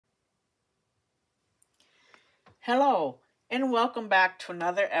Hello, and welcome back to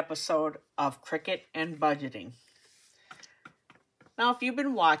another episode of Cricut and Budgeting. Now, if you've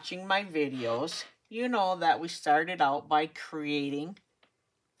been watching my videos, you know that we started out by creating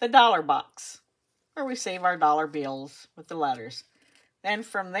the dollar box, where we save our dollar bills with the letters. Then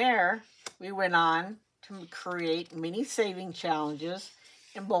from there, we went on to create mini saving challenges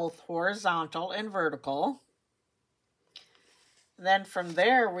in both horizontal and vertical. Then from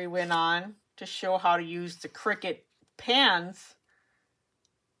there, we went on to show how to use the Cricut pens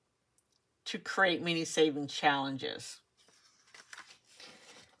to create mini saving challenges.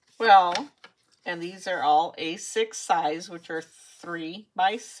 Well, and these are all A6 size, which are 3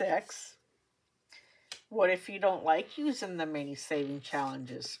 by 6. What if you don't like using the mini saving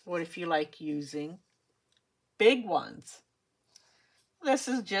challenges? What if you like using big ones? This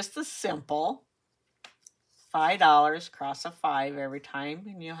is just a simple $5, cross a 5 every time,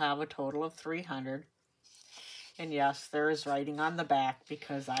 and you'll have a total of 300. And yes, there is writing on the back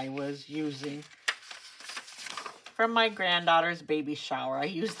because I was using from my granddaughter's baby shower. I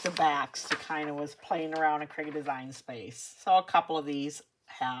used the backs to kind of was playing around in Cricut Design Space. So a couple of these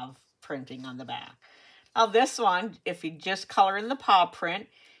have printing on the back. Now this one, if you just color in the paw print,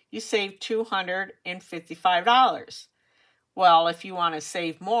 you save $255. Well, if you want to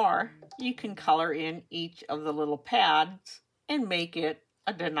save more, you can color in each of the little pads and make it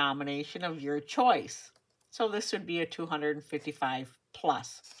a denomination of your choice. So this would be a 255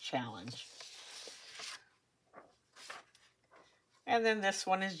 plus challenge. And then this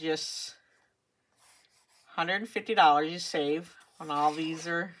one is just $150 you save when all these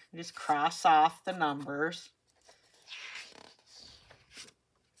are, just cross off the numbers.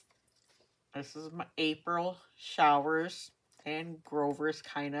 This is my April showers, and Grover's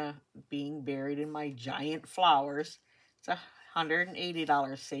kind of being buried in my giant flowers. It's a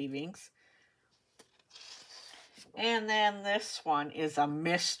 $180 savings. And then this one is a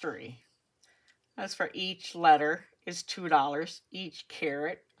mystery. As for each letter is $2. Each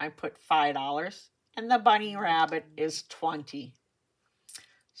carrot, I put $5. And the bunny rabbit is $20.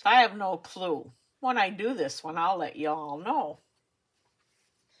 So I have no clue. When I do this one, I'll let you all know.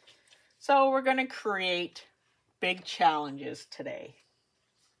 So we're going to create big challenges today.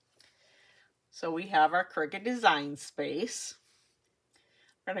 So we have our Cricut Design Space.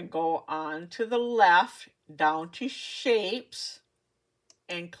 We're going to go on to the left, down to Shapes,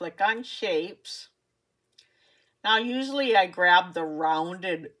 and click on Shapes. Now, usually I grab the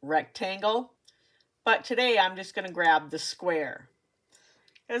rounded rectangle, but today I'm just going to grab the square.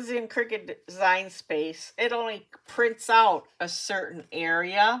 Because in Cricut Design Space, it only prints out a certain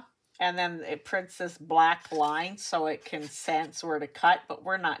area, and then it prints this black line so it can sense where to cut, but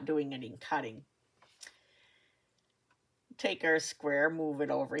we're not doing any cutting. Take our square, move it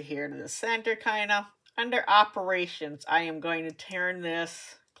over here to the center kind of. Under Operations, I am going to turn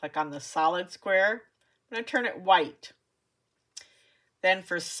this, click on the solid square. I'm going to turn it white. Then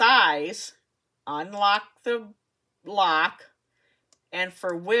for size, unlock the lock. And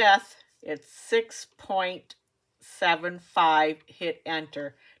for width, it's 6.75, hit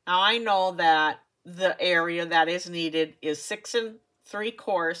enter. Now I know that the area that is needed is 6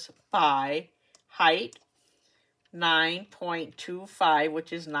 3/4 by height 9.25,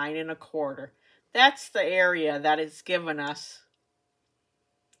 which is 9 1/4. That's the area that it's given us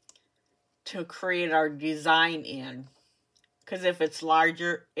to create our design in. Because if it's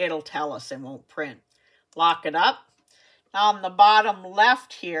larger, it'll tell us and won't print. Lock it up. Now on the bottom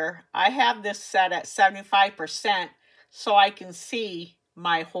left here, I have this set at 75% so I can see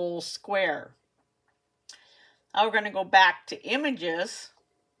my whole square. Now we're going to go back to Images.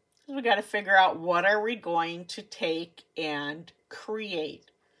 We got to figure out what are we going to take and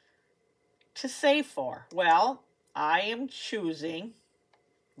create to save for. Well, I am choosing,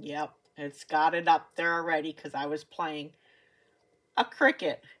 yep, it's got it up there already because I was playing a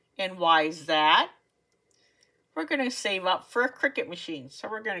Cricut. And why is that? We're going to save up for a Cricut machine. So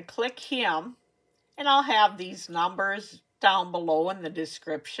we're going to click him, and I'll have these numbers down below in the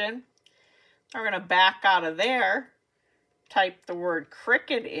description. We're going to back out of there, type the word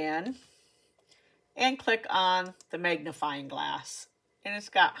Cricut in, and click on the magnifying glass. And it's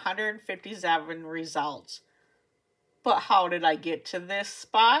got 157 results. But how did I get to this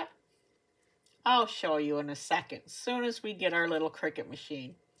spot? I'll show you in a second, as soon as we get our little Cricut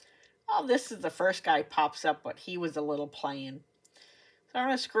machine. Oh, this is the first guy pops up, but he was a little plain. So I'm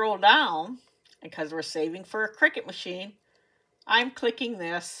going to scroll down, because we're saving for a Cricut machine. I'm clicking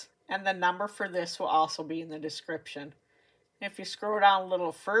this, and the number for this will also be in the description. If you scroll down a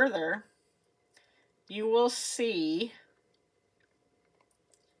little further, you will see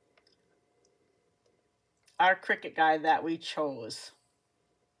our Cricut guy that we chose.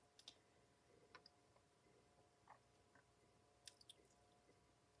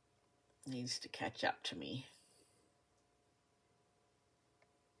 Needs to catch up to me.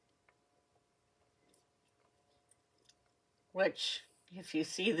 Which, if you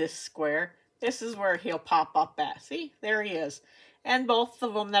see this square, this is where he'll pop up at. See, there he is. And both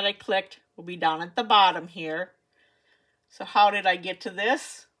of them that I clicked will be down at the bottom here. So how did I get to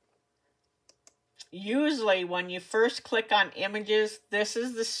this? Usually when you first click on images, this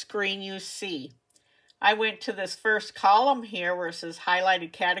is the screen you see. I went to this first column here where it says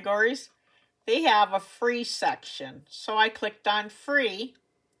highlighted categories. They have a free section. So I clicked on free.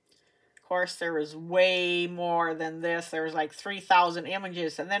 Of course, there was way more than this. There was like 3,000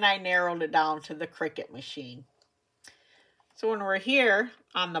 images. And then I narrowed it down to the Cricut machine. So when we're here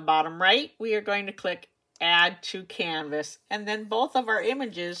on the bottom right, we are going to click Add to Canvas. And then both of our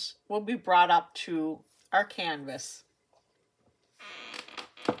images will be brought up to our canvas.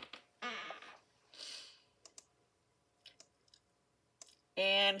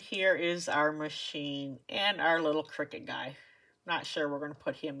 And here is our machine and our little Cricut guy. Not sure we're going to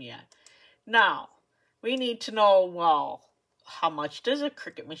put him yet. Now, we need to know, well, how much does a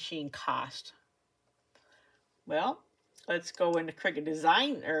Cricut machine cost? Well, let's go into Cricut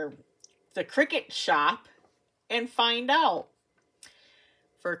Design, or the Cricut shop, and find out.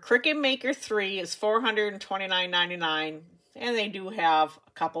 For Cricut Maker 3 is $429.99, and they do have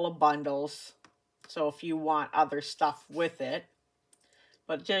a couple of bundles. So if you want other stuff with it,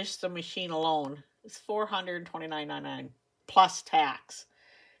 but just the machine alone is $429.99 plus tax.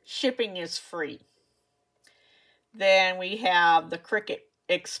 Shipping is free. Then we have the Cricut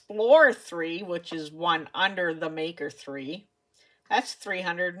Explorer 3, which is one under the Maker 3. That's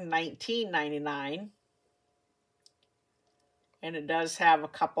 $319.99. And it does have a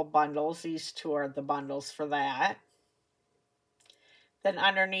couple bundles. These two are the bundles for that. Then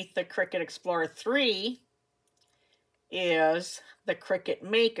underneath the Cricut Explorer 3 is the Cricut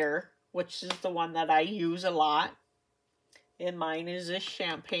Maker, which is the one that I use a lot. And mine is this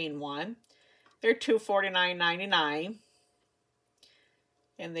champagne one. They're $249.99.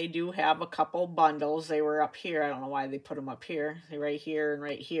 And they do have a couple bundles. They were up here. I don't know why they put them up here. They're right here and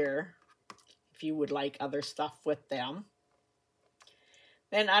right here, if you would like other stuff with them.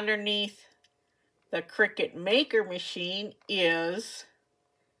 Then underneath the Cricut Maker machine is,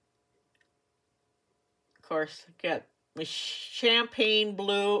 of course, get champagne,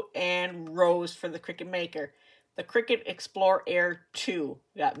 blue, and rose for the Cricut Maker. The Cricut Explorer Air 2.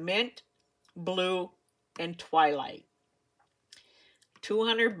 We got mint, blue, and twilight.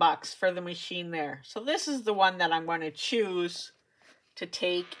 $200 for the machine there. So this is the one that I'm going to choose to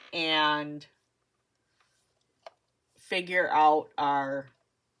take and figure out our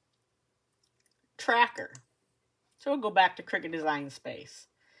tracker. So we'll go back to Cricut Design Space.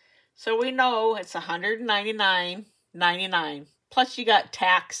 So we know it's $199.99. Plus you got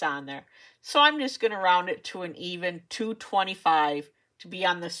tax on there. So I'm just going to round it to an even $225 to be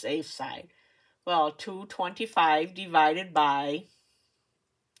on the safe side. Well, $225 divided by,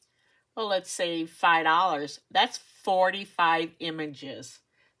 well, let's say $5. That's 45 images.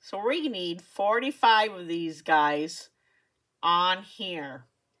 So we need 45 of these guys on here.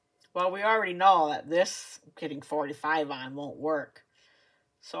 Well, we already know that this getting 45 on won't work.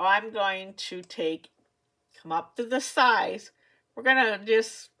 So I'm going to come up to the size. We're going to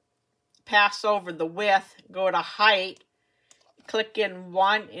just pass over the width, go to height, click in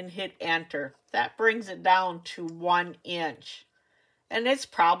 1 and hit enter. That brings it down to 1 inch. And it's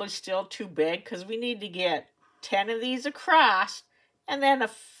probably still too big because we need to get 10 of these across and then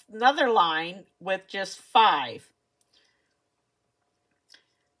another line with just 5.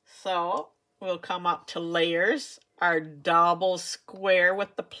 So we'll come up to layers, our double square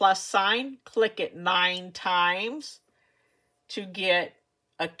with the plus sign, click it 9 times to get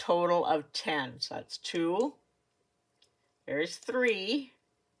a total of 10. So that's 2, there's 3,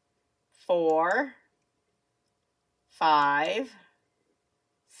 4, 5,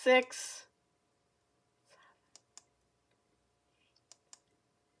 6,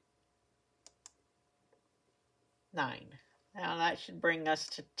 9. Now that should bring us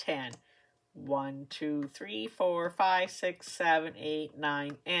to 10. 1, 2, 3, 4, 5, 6, 7, 8,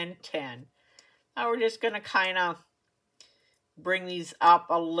 9, and 10. Now we're just going to kind of bring these up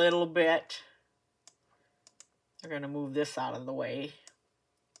a little bit. We're going to move this out of the way.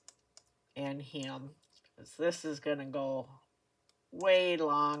 And him. Because this is going to go way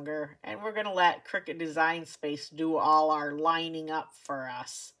longer. And we're going to let Cricut Design Space do all our lining up for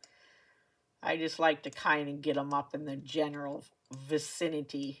us. I just like to kind of get them up in the general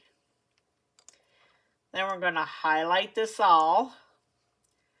vicinity. Then we're going to highlight this all.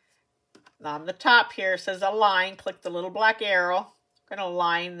 On the top here it says align. Click the little black arrow. I'm going to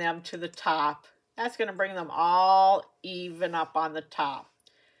align them to the top. That's going to bring them all even up on the top.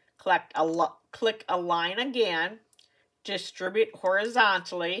 Click align again. Distribute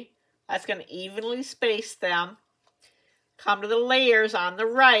horizontally. That's going to evenly space them. Come to the layers on the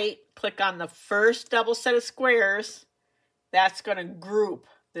right. Click on the first double set of squares. That's going to group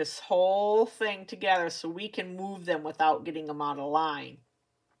this whole thing together so we can move them without getting them out of line.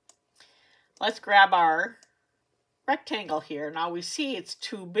 Let's grab our rectangle here. Now we see it's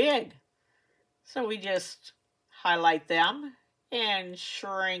too big. So we just highlight them and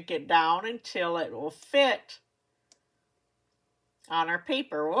shrink it down until it will fit on our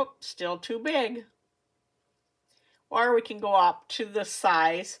paper. Whoop, still too big. Or we can go up to the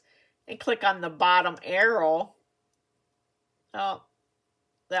size and click on the bottom arrow. Oh,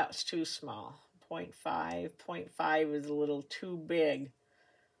 that's too small. 0.5. 0.5 is a little too big.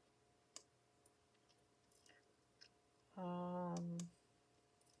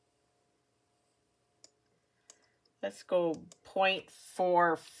 Let's go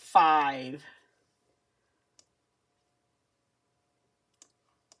 0.45.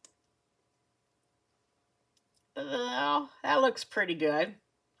 That looks pretty good.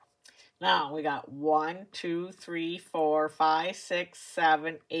 Now we got 1, 2, 3, 4, 5, 6,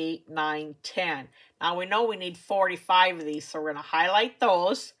 7, 8, 9, 10. Now we know we need 45 of these, so we're going to highlight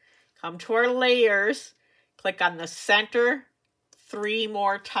those. Come to our layers. Click on the center 3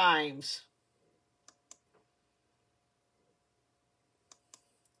 more times.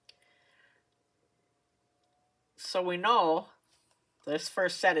 So we know this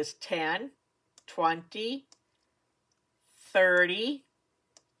first set is 10, 20, 30,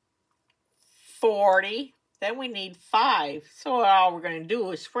 40. Then we need 5. So all we're going to do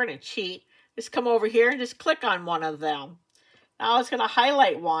is we're going to cheat. Just come over here and just click on one of them. Now it's going to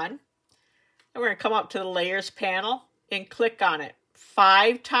highlight one. And we're going to come up to the layers panel and click on it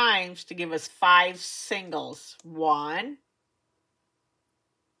 5 times to give us 5 singles. 1,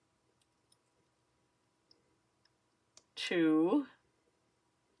 2,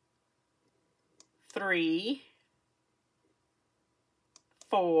 3,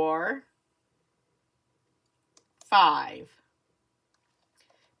 4, 5. It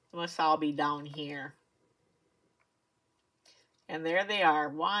must all be down here. And there they are.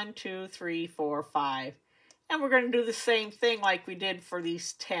 1, 2, 3, 4, 5. And we're going to do the same thing like we did for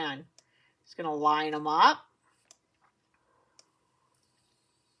these 10. Just going to line them up.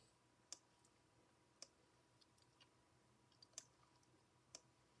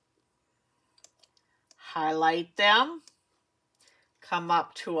 Highlight them. Come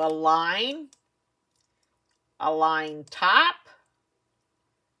up to align top.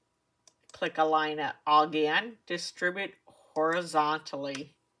 Click align it again. Distribute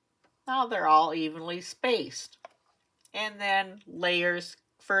horizontally. Now they're all evenly spaced. And then layers,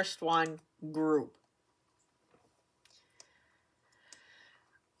 first one, group.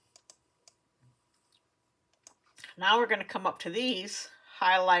 Now we're going to come up to these,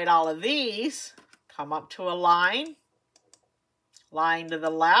 highlight all of these, come up to a line to the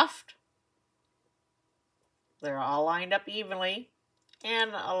left. They're all lined up evenly,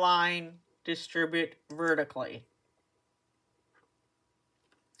 and align, distribute vertically.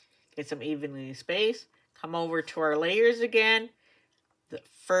 Get some evenly spaced. Come over to our layers again. The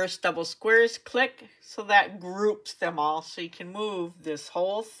first double squares, click, so that groups them all so you can move this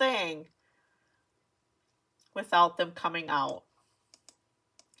whole thing without them coming out.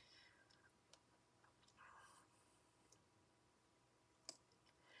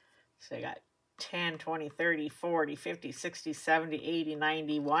 So I got 10, 20, 30, 40, 50, 60, 70, 80,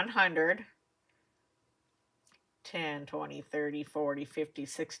 90, 100. 10, 20, 30, 40, 50,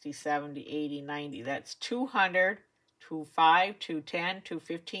 60, 70, 80, 90. That's 200, 205, 210,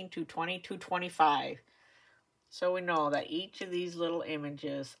 215, 220, 225. So we know that each of these little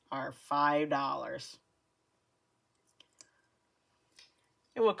images are $5.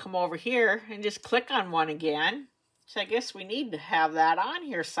 And we'll come over here and just click on one again. So I guess we need to have that on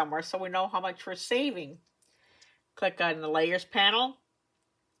here somewhere so we know how much we're saving. Click on the layers panel.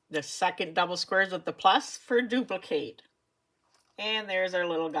 The second double squares with the plus for duplicate. And there's our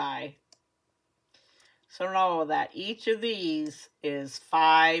little guy. So know that each of these is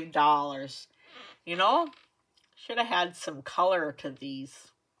 $5. You know, should have had some color to these.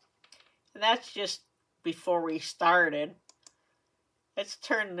 And that's just before we started. Let's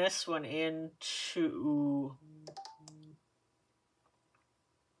turn this one into...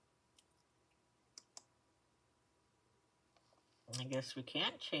 I guess we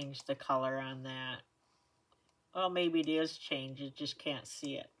can't change the color on that. Well, maybe it is changed. You just can't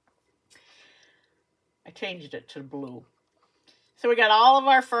see it. I changed it to blue. So we got all of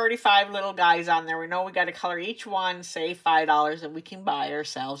our 35 little guys on there. We know we got to color each one, say $5, and we can buy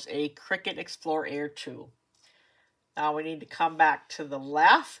ourselves a Cricut Explore Air 2. Now we need to come back to the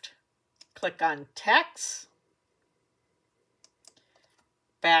left, click on text,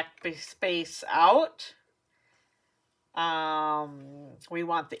 backspace out. We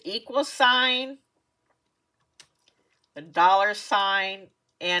want the equal sign, the $sign,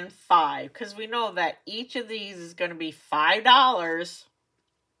 and 5, because we know that each of these is going to be $5,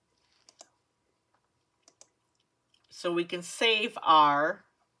 so we can save our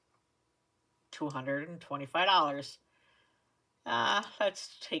 $225.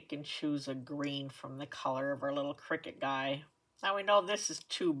 Let's take and choose a green from the color of our little Cricut guy. Now we know this is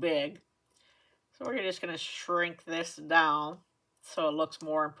too big, so we're just going to shrink this down so it looks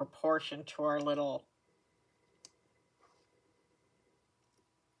more in proportion to our little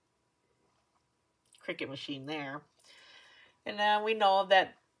Cricut machine there. And then we know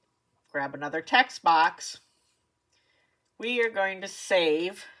that, grab another text box. We are going to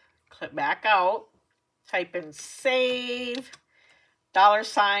save, click back out, type in save,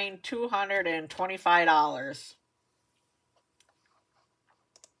 $sign, $225.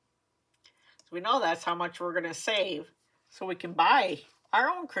 So we know that's how much we're going to save, so we can buy our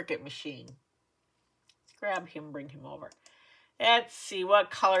own Cricut machine. Let's grab him, bring him over. Let's see, what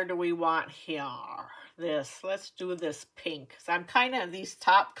color do we want here? Let's do this pink. So I'm kind of, these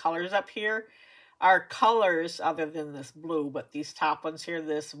top colors up here are colors other than this blue, but these top ones here,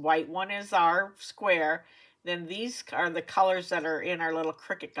 this white one is our square. Then these are the colors that are in our little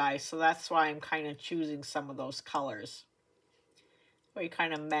Cricut guy, so that's why I'm kind of choosing some of those colors. We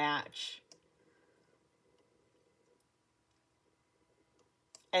kind of match.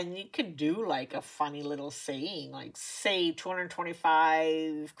 And you could do like a funny little saying, like save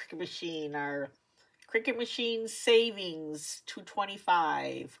 225 Cricut machine, or Cricut machine savings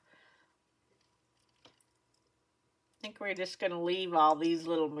 225. I think we're just going to leave all these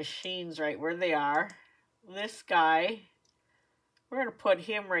little machines right where they are. This guy, we're going to put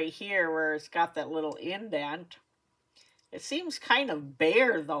him right here where it's got that little indent. It seems kind of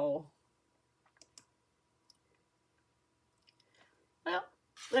bare though. Well,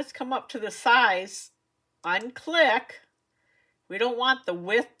 let's come up to the size, unclick. We don't want the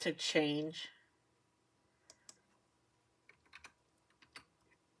width to change.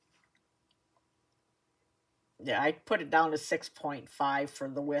 Yeah, I put it down to 6.5 for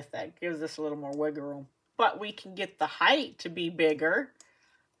the width. That gives us a little more wiggle room. But we can get the height to be bigger.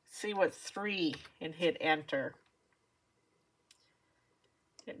 See what 3 and hit enter.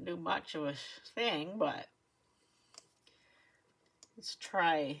 Didn't do much of a thing, but let's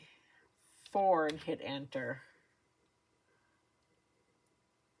try 4 and hit enter.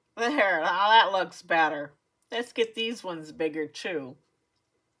 There, now that looks better. Let's get these ones bigger too.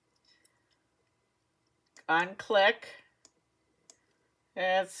 Unclick.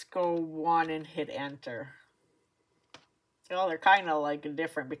 Let's go 1 and hit enter. Well, they're kind of like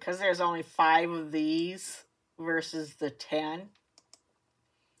different because there's only 5 of these versus the 10.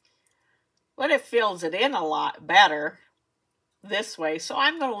 But it fills it in a lot better this way. So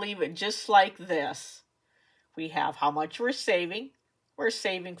I'm going to leave it just like this. We have how much we're saving. We're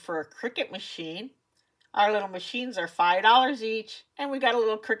saving for a Cricut machine. Our little machines are $5 each. And we got a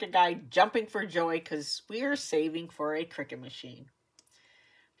little Cricut guy jumping for joy because we are saving for a Cricut machine.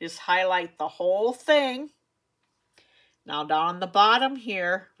 Just highlight the whole thing. Now down on the bottom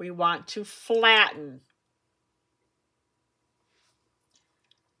here, we want to flatten.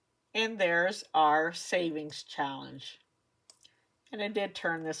 And there's our savings challenge. And I did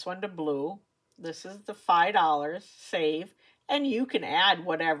turn this one to blue. This is the $5, save. And you can add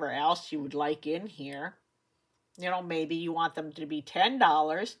whatever else you would like in here. You know, maybe you want them to be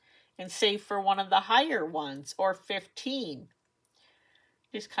 $10 and save for one of the higher ones, or $15.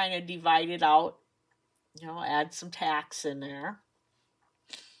 Just kind of divide it out. You know, add some tax in there.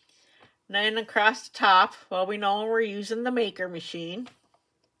 Then across the top, well, we know we're using the maker machine.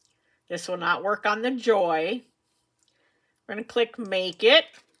 This will not work on the Joy. We're going to click Make It.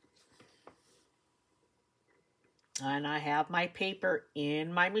 And I have my paper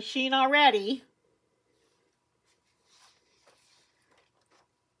in my machine already.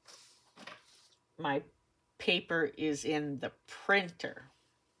 My paper is in the printer.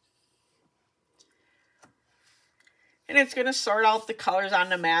 And it's going to sort out the colors on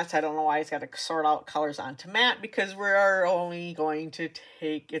the mats. I don't know why it's got to sort out colors onto mat, because we're only going to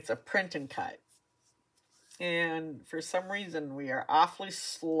take, it's a print and cut. And for some reason, we are awfully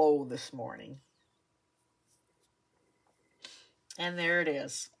slow this morning. And there it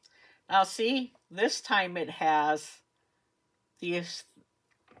is. Now see, this time it has these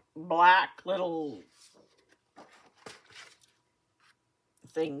black little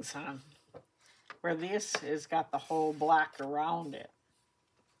things on, where this has got the whole black around it.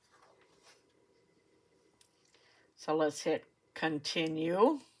 So let's hit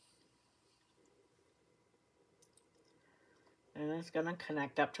continue. And it's going to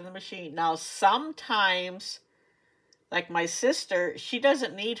connect up to the machine. Now sometimes, like my sister, she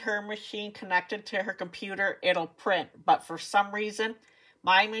doesn't need her machine connected to her computer. It'll print. But for some reason,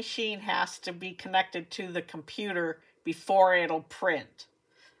 my machine has to be connected to the computer before it'll print.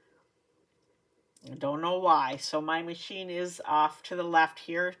 I don't know why. So my machine is off to the left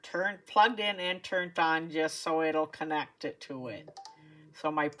here, plugged in and turned on just so it'll connect it to it.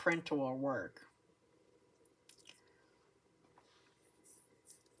 So my printer will work.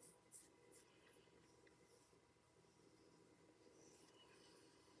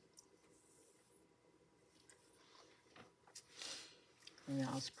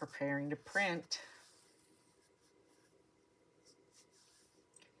 Now it's preparing to print.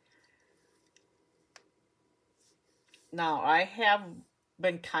 Now, I have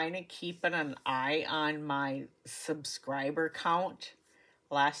been kind of keeping an eye on my subscriber count.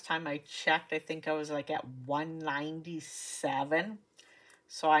 Last time I checked, I think I was like at 197.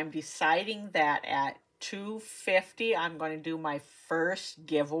 So I'm deciding that at 250, I'm going to do my first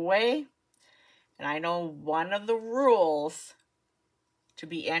giveaway. And I know one of the rules to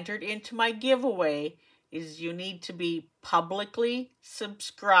be entered into my giveaway is you need to be publicly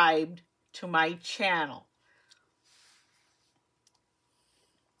subscribed to my channel.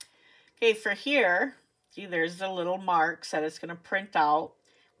 Okay, for here, see, there's the little marks that it's going to print out.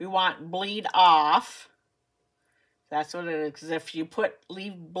 We want bleed off. That's what it is. Because if you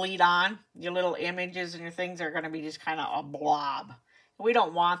leave bleed on, your little images and your things are going to be just kind of a blob. We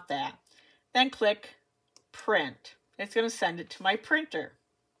don't want that. Then click print. It's going to send it to my printer.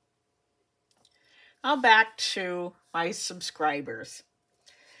 Now back to my subscribers.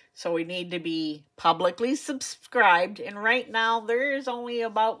 So we need to be publicly subscribed. And right now, there is only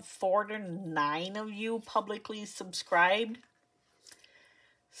about 4 to 9 of you publicly subscribed.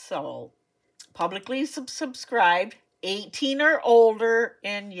 So, publicly subscribed, 18 or older,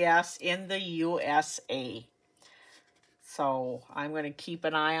 and yes, in the USA. So, I'm going to keep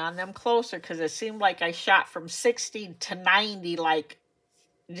an eye on them closer because it seemed like I shot from 60 to 90 like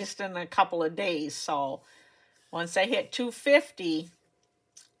just in a couple of days. So, once I hit 250...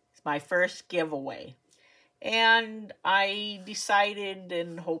 my first giveaway. And I decided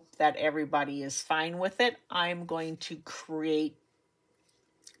and hope that everybody is fine with it. I'm going to create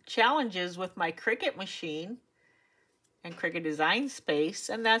challenges with my Cricut machine and Cricut Design Space,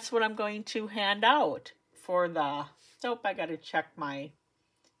 and that's what I'm going to hand out for the... Nope, I got to check my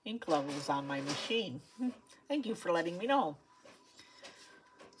ink levels on my machine. Thank you for letting me know.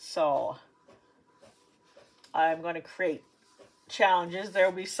 So, I'm going to create challenges. There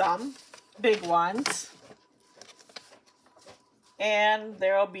will be some big ones, and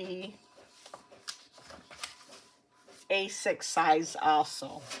there will be A6 size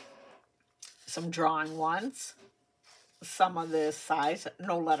also. Some drawing ones, some of this size,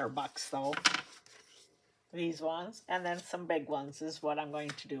 no letterbucks though. These ones, and then some big ones is what I'm going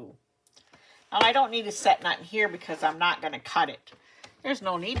to do. Now I don't need to set nothing here because I'm not going to cut it. There's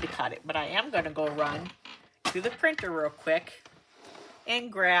no need to cut it, but I am going to go run to the printer real quick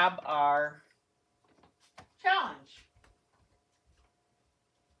and grab our challenge.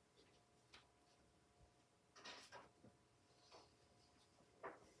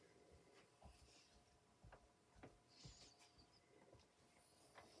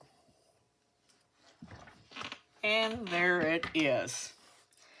 And there it is.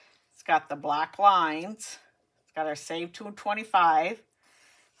 It's got the black lines. It's got our Save 225.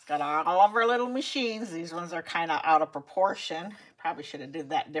 It's got all of our little machines. These ones are kind of out of proportion. Probably should have did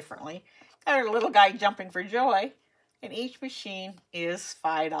that differently. Got our little guy jumping for joy. And each machine is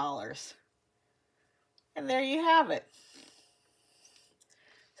 $5. And there you have it.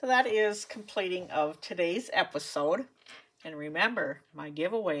 So that is completing of today's episode. And remember, my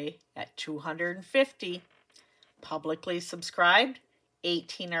giveaway at 250, publicly subscribed,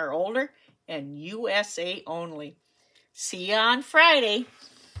 18 or older, and USA only. See you on Friday.